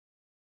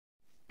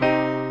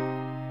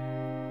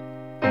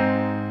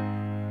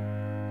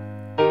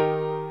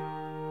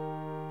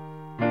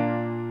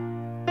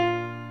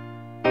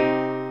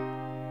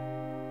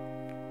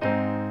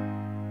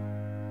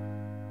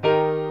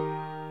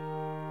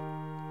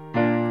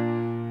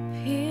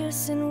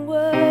missing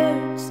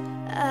words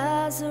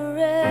as I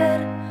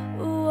read.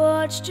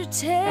 Watched your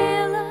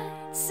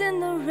taillights in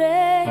the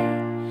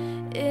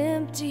rain,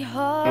 empty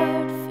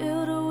heart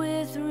filled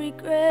with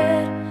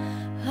regret.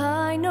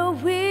 I know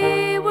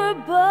we were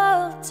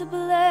both to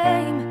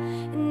blame,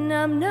 and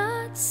I'm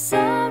not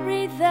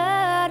sorry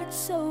that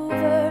it's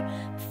over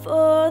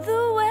for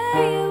the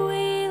way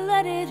we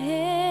let it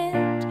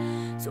end.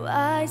 So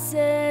I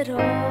said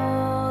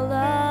all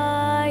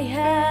I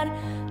had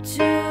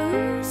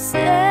to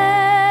say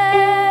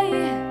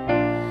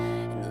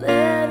in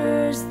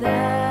letters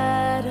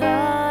that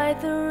I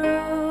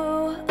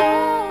threw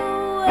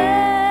away.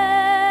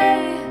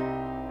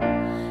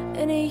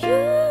 And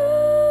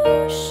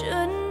you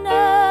should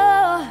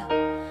know,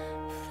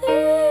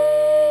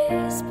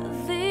 please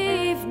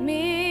believe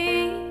me,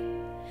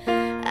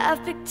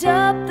 I've picked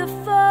up the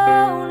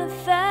phone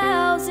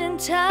 1,000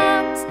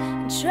 times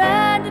and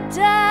tried to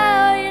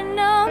dial your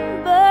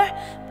number,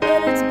 but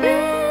it's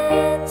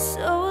been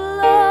so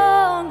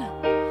long,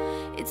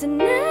 it's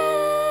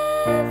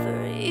never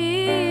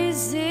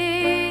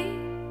easy.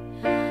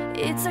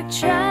 It's like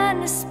trying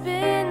to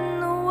spin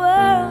the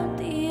world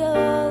the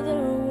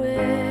other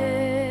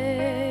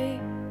way.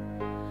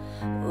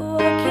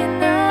 What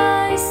can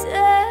I say?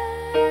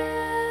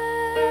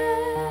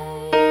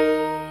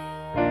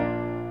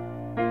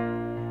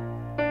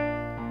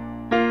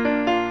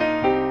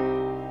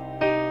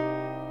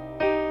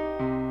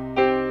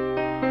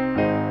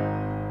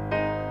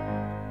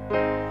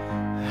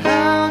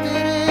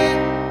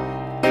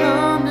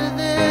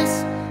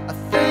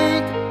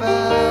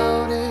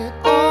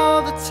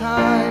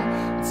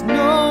 It's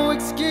no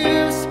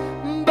excuse,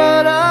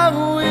 but I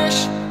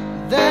wish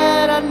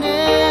that I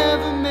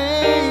never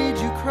made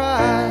you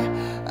cry.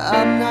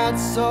 I'm not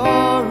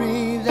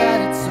sorry that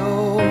it's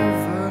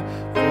over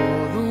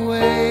for the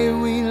way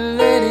we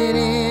let it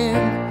in.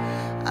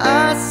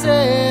 I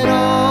said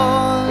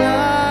all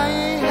I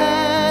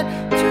had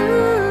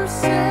to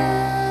say,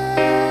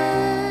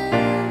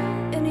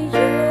 And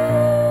you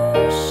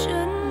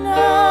should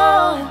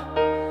know,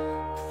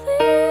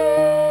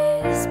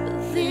 please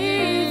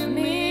believe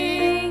me,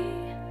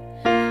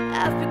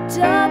 I've picked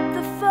up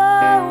the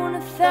phone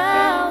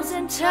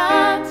 1,000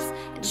 times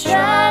and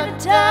tried to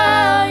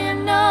dial your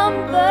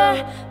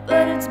number,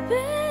 but it's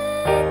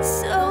been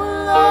so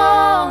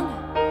long,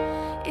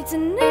 it's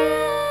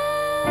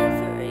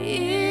never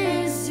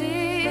easy.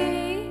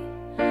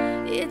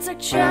 It's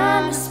like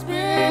trying to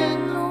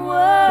spin the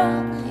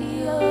world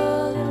the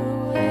other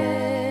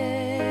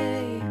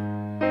way.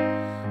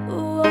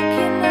 What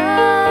can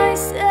I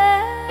say?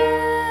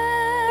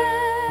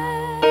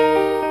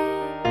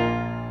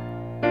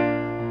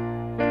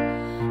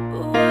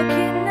 What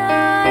can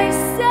I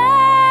say?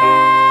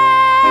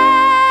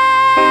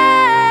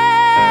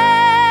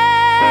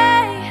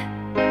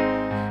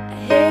 I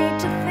hate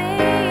to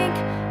think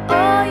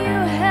all you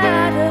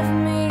had of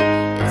me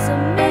is a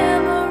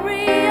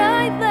memory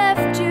I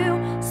left you,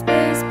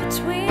 space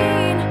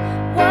between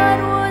what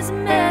was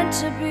meant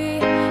to be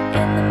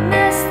and the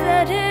mess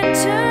that it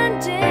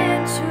turned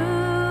into.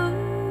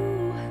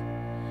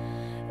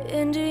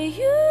 And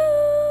you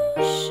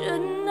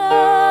should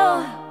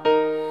know,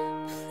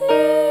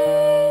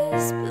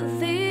 please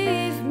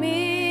believe me,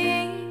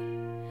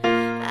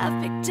 I've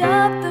picked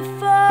up the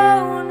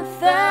phone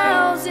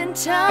 1,000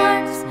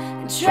 times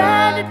and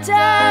tried to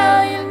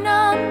dial your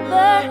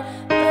number,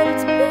 but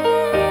it's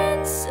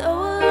been so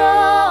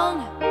long,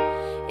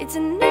 it's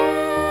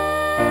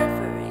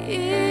never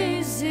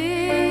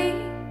easy.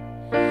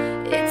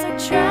 It's like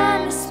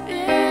trying to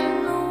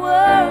spin the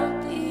world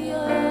the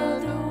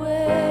other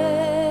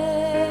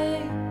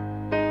way.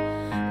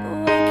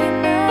 What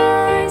can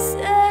I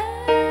say?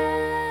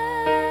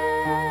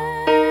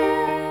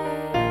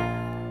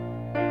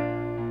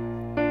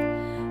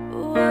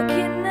 What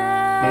can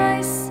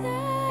I say?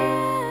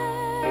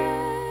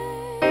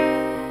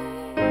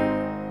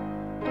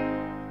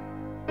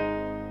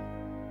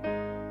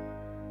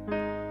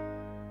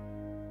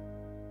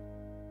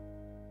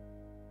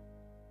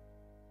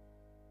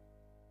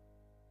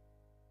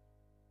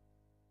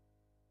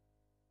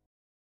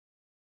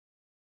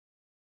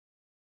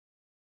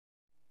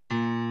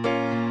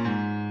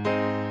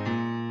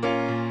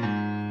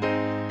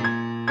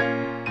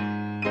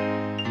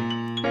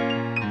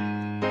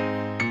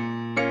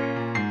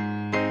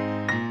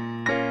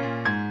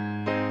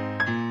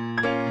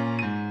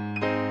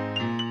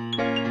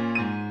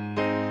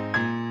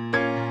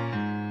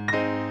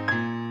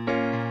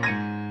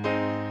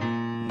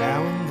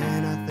 now and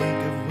then I think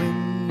of when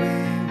we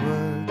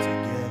were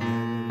together,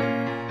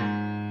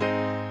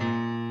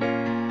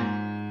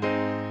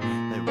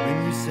 that when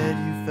you said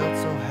you felt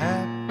so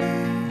happy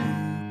you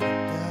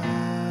could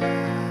die.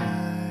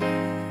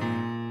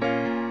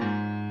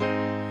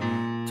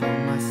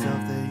 Told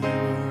myself that you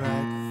were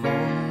right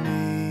for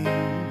me,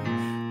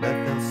 that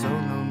felt so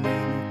lonely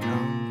in your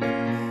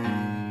company.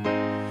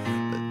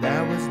 But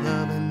that was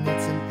love and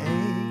it's an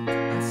ache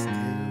I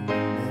still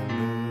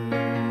remember.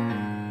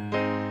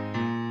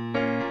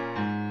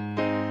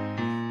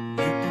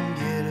 You can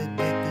get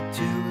addicted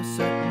to a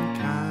certain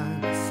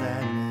kind of sadness.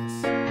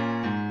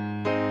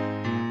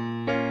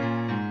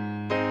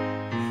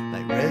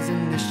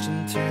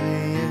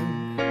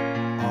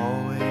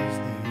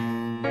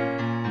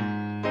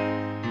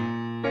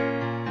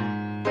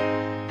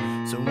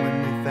 when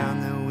we found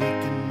that we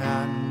could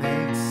not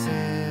make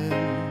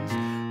sense.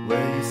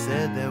 Well, you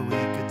said that we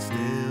could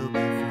still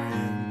be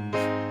friends,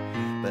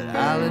 but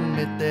I'll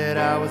admit that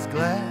I was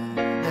glad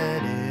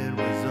that it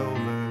was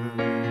over.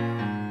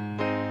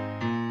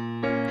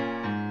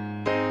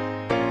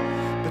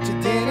 But you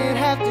didn't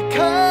have to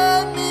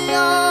cut me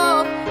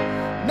off,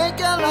 make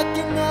it like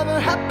it never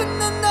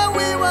happened and that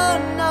we were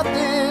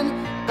nothing.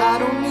 I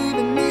don't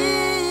even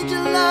need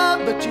your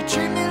love, but you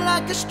treat me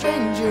like a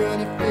stranger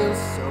and it feels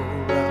so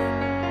rough.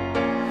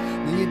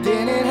 You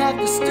didn't have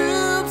to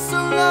stoop so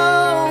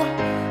low,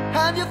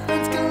 have your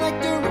friends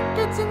collect the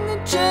records and then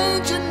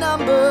change your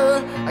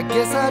number. I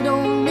guess I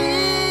don't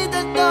need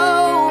that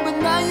though, but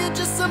now you're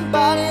just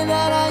somebody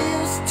that I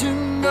used to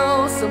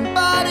know.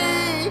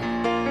 Somebody,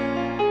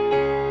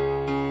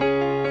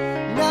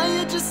 now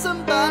you're just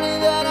somebody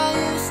that I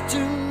used to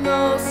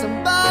know.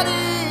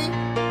 Somebody,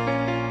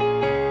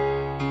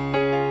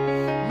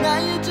 now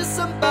you're just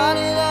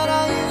somebody that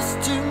I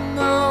used to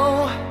know.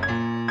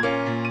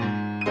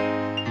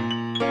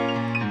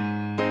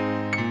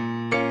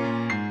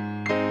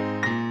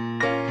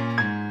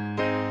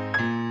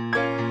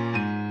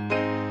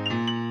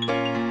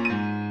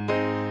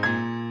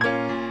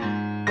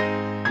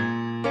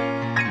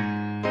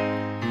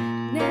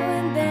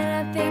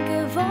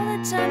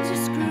 Times you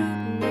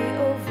screwed me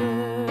over,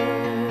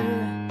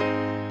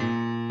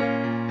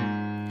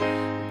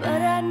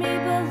 but had me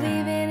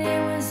believing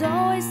it was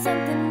always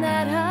something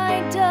that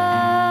I'd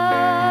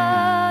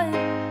done.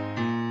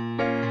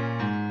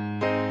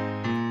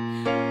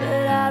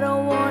 But I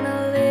don't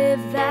wanna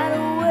live that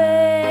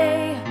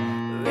way,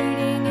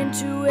 reading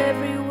into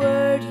every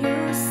word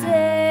you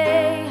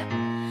say.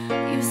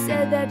 You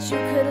said that you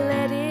could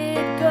let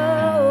it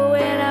go,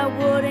 and I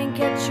wouldn't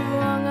get you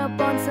hung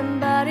up on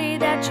somebody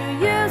that you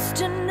used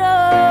to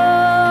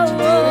know. You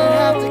didn't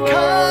have to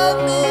cut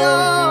me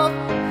off,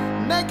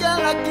 make it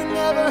like it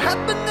never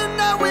happened and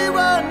that we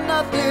were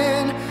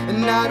nothing.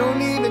 And I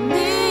don't even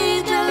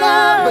need your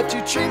love, but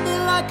you treat me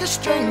like a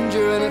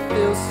stranger and it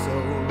feels so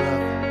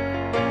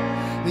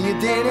rough. You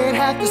didn't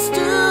have to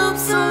stoop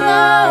so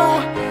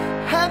low,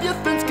 have your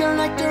friends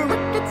collect your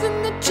records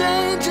and then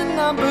change your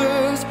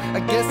numbers. I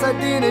guess I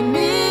didn't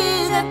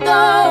need that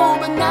though,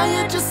 but now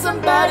you're just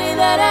somebody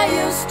that I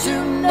used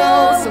to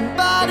know.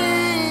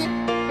 Somebody,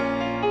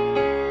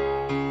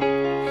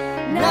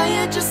 now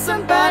you're just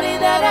somebody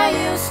that I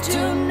used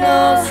to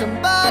know.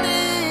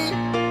 Somebody,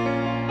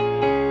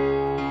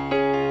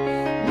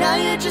 now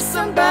you're just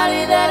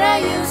somebody that I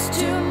used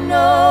to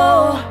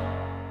know.